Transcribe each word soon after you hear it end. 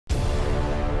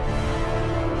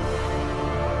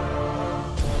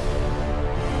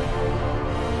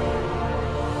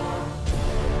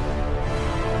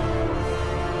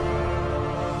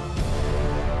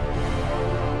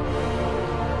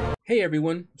Hey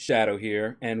everyone, Shaedow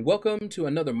here, and welcome to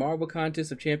another Marvel Contest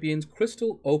of Champions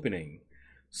crystal opening.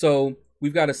 So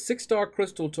we've got a 6-star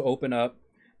crystal to open up,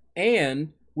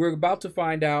 and we're about to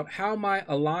find out how my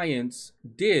alliance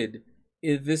did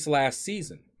in this last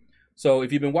season. So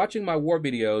if you've been watching my war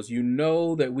videos, you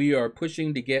know that we are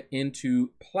pushing to get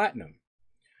into Platinum.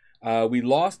 We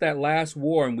lost that last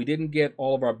war and we didn't get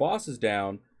all of our bosses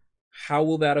down. How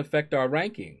will that affect our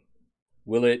ranking?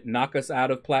 Will it knock us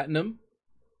out of Platinum?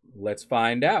 Let's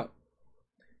find out.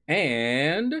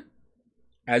 And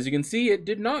as you can see, it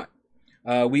did not.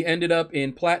 We ended up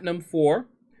in Platinum 4,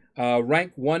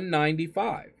 rank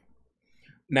 195.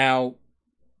 Now,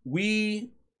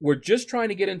 we were just trying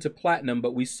to get into Platinum,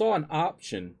 but we saw an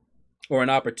option or an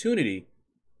opportunity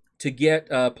to get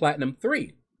Platinum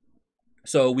 3.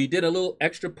 So we did a little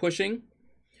extra pushing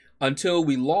until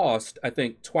we lost, I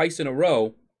think, twice in a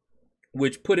row,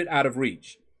 which put it out of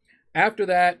reach. After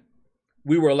that,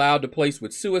 we were allowed to place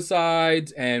with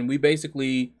suicides, and we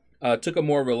basically took a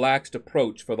more relaxed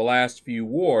approach for the last few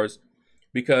wars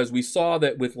because we saw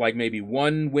that with like maybe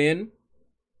one win,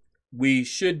 we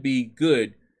should be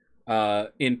good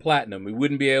in Platinum. We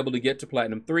wouldn't be able to get to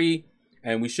Platinum 3,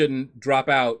 and we shouldn't drop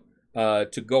out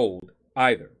to Gold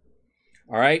either.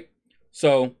 All right,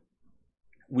 so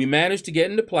we managed to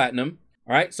get into Platinum.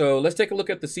 All right, so let's take a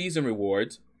look at the season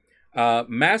rewards.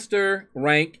 Master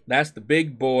rank, that's the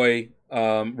big boy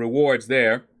rewards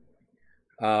there,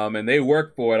 and they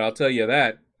work for it, I'll tell you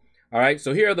that. All right,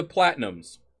 so here are the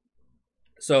Platinums.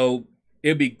 So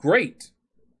it'd be great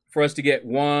for us to get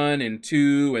 1 and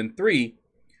 2 and 3.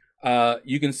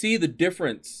 You can see the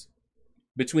difference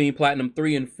between Platinum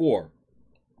 3 and 4.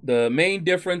 The main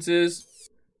difference is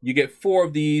you get 4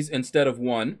 of these instead of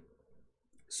 1.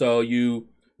 So you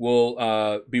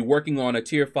will be working on a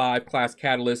tier 5 class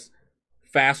catalyst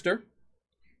faster.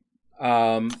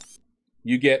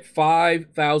 You get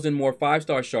 5,000 more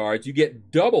 5-star shards. You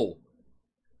get double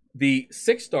the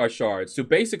 6-star shards. So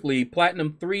basically,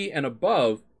 Platinum 3 and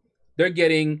above, they're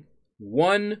getting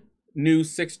 1 new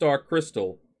 6-star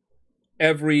crystal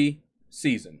every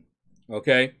season.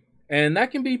 Okay? And that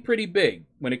can be pretty big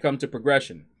when it comes to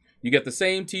progression. You get the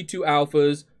same T2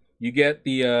 alphas. You get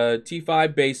the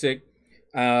T5 basic.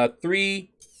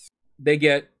 3, they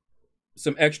get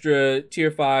some extra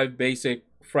tier 5 basic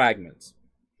fragments.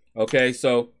 Okay,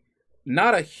 so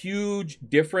not a huge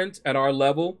difference at our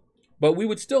level, but we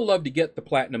would still love to get the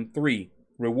Platinum 3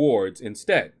 rewards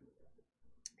instead.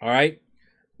 All right,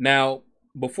 now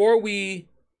before we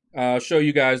show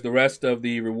you guys the rest of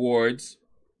the rewards,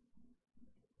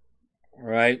 all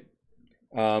right,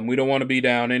 we don't want to be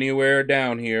down anywhere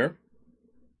down here.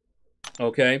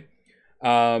 Okay,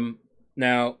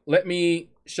 now let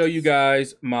me show you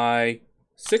guys my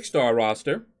 6-star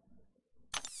roster.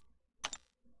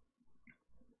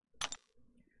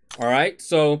 All right,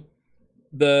 so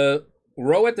the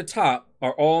row at the top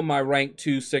are all my rank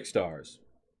 2 6-stars.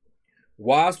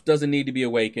 Wasp doesn't need to be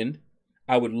awakened.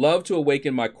 I would love to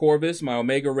awaken my Corvus, my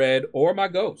Omega Red, or my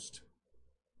Ghost.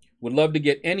 Would love to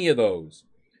get any of those.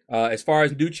 As far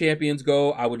as new champions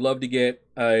go, I would love to get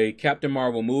a Captain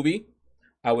Marvel movie.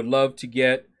 I would love to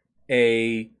get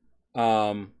a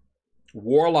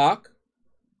Warlock.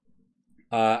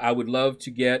 I would love to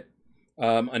get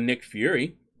a Nick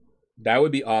Fury. That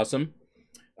would be awesome.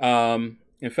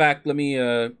 In fact, let me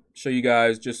show you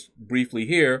guys just briefly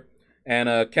here.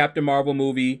 And Captain Marvel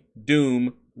movie,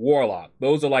 Doom, Warlock.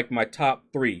 Those are like my top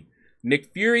 3.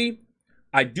 Nick Fury,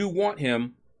 I do want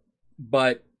him,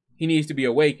 but he needs to be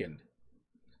awakened.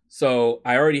 So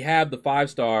I already have the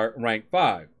 5-star rank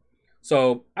 5.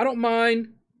 So I don't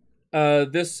mind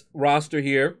this roster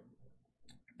here.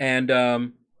 And I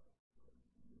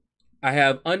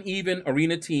have uneven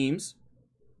arena teams.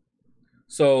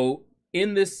 So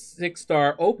in this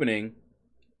 6-star opening,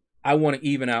 I want to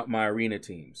even out my arena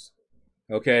teams.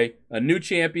 Okay, a new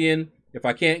champion. If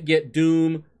I can't get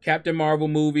Doom, Captain Marvel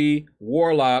movie,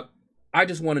 Warlock, I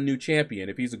just want a new champion.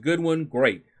 If he's a good one,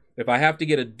 great. If I have to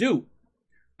get a dupe,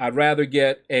 I'd rather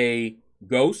get a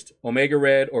Ghost, Omega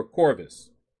Red, or Corvus.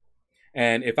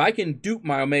 And if I can dupe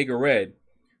my Omega Red,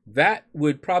 that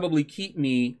would probably keep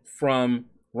me from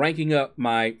ranking up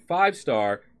my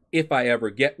 5-star if I ever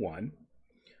get one.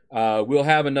 We'll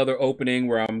have another opening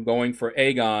where I'm going for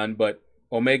Aegon, but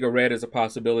Omega Red is a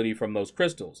possibility from those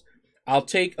crystals. I'll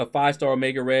take a 5-star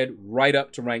Omega Red right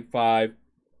up to rank 5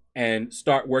 and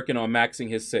start working on maxing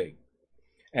his SIG.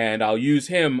 And I'll use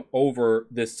him over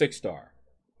this 6-star.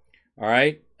 All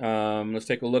right, let's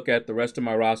take a look at the rest of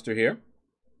my roster here.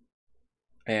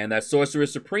 And that's Sorcerer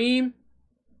Supreme.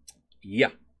 Yeah,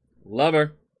 love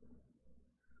her.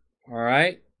 All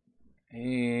right,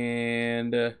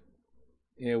 and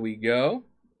Here we go.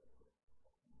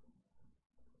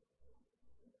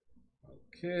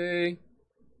 Okay.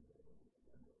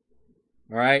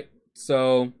 All right.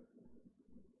 So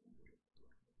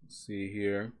let's see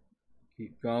here.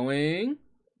 Keep going.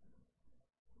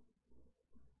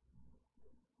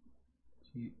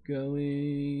 Keep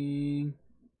going.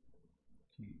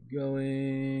 Keep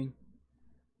going.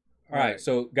 All right.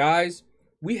 So guys,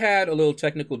 we had a little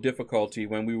technical difficulty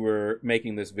when we were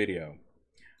making this video.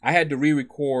 I had to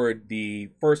re-record the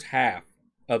first half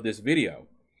of this video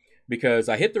because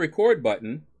I hit the record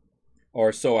button,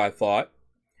 or so I thought,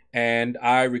 and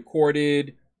I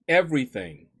recorded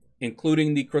everything,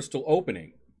 including the crystal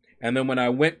opening. And then when I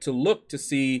went to look to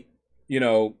see, you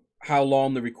know, how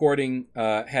long the recording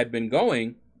had been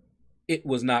going, it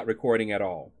was not recording at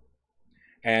all.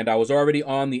 And I was already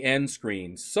on the end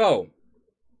screen. So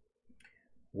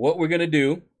what we're going to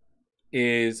do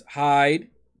is hide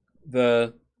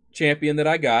the champion that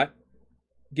I got,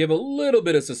 give a little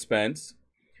bit of suspense.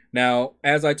 Now,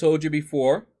 as I told you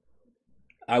before,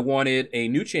 I wanted a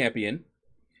new champion.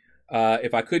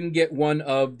 If I couldn't get one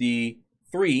of the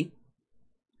three,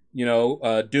 you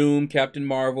know, Doom, Captain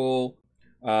Marvel,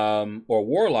 or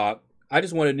Warlock, I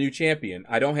just wanted a new champion.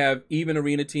 I don't have even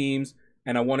arena teams,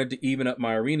 and I wanted to even up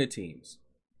my arena teams.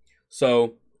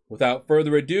 So, without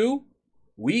further ado,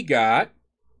 we got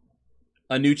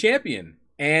a new champion,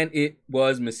 and it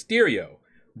was Mysterio.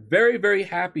 Very, very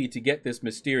happy to get this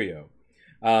Mysterio.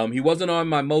 He wasn't on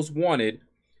my most wanted,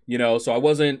 you know, so I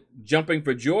wasn't jumping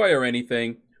for joy or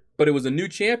anything, but it was a new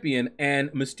champion,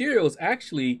 and Mysterio is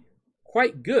actually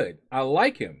quite good. I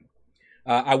like him.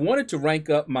 I wanted to rank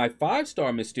up my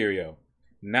 5-star Mysterio.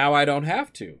 Now I don't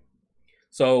have to.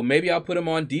 So maybe I'll put him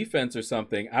on defense or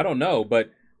something. I don't know,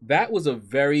 but that was a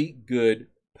very good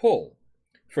pull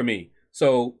for me.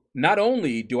 So not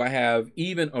only do I have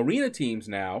even arena teams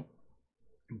now,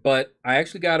 but I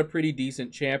actually got a pretty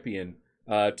decent champion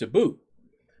to boot.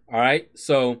 All right,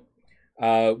 so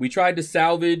we tried to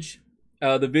salvage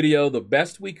the video the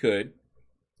best we could.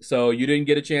 So you didn't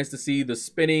get a chance to see the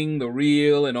spinning, the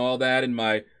reel, and all that in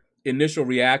my initial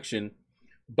reaction,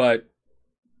 but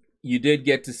you did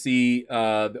get to see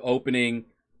the opening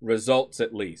results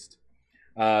at least.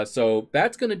 So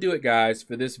that's going to do it, guys,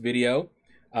 for this video.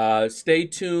 Stay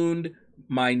tuned.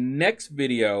 My next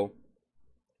video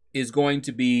is going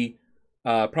to be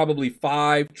probably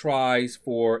 5 tries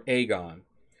for Aegon,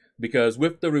 because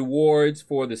with the rewards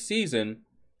for the season,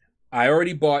 I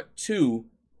already bought 2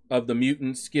 of the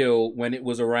mutant skill when it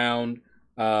was around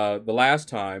the last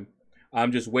time.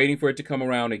 I'm just waiting for it to come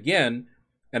around again,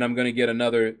 and I'm going to get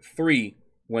another 3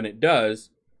 when it does,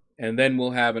 and then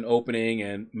we'll have an opening,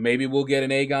 and maybe we'll get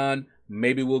an Aegon,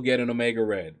 maybe we'll get an Omega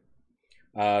Red,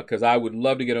 because I would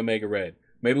love to get Omega Red.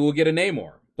 Maybe we'll get a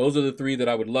Namor. Those are the 3 that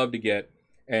I would love to get,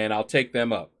 and I'll take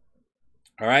them up.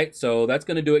 All right, so that's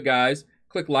going to do it, guys.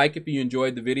 Click like if you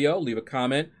enjoyed the video. Leave a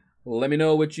comment. Let me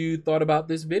know what you thought about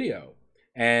this video.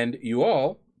 And you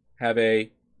all have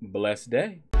a blessed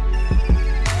day.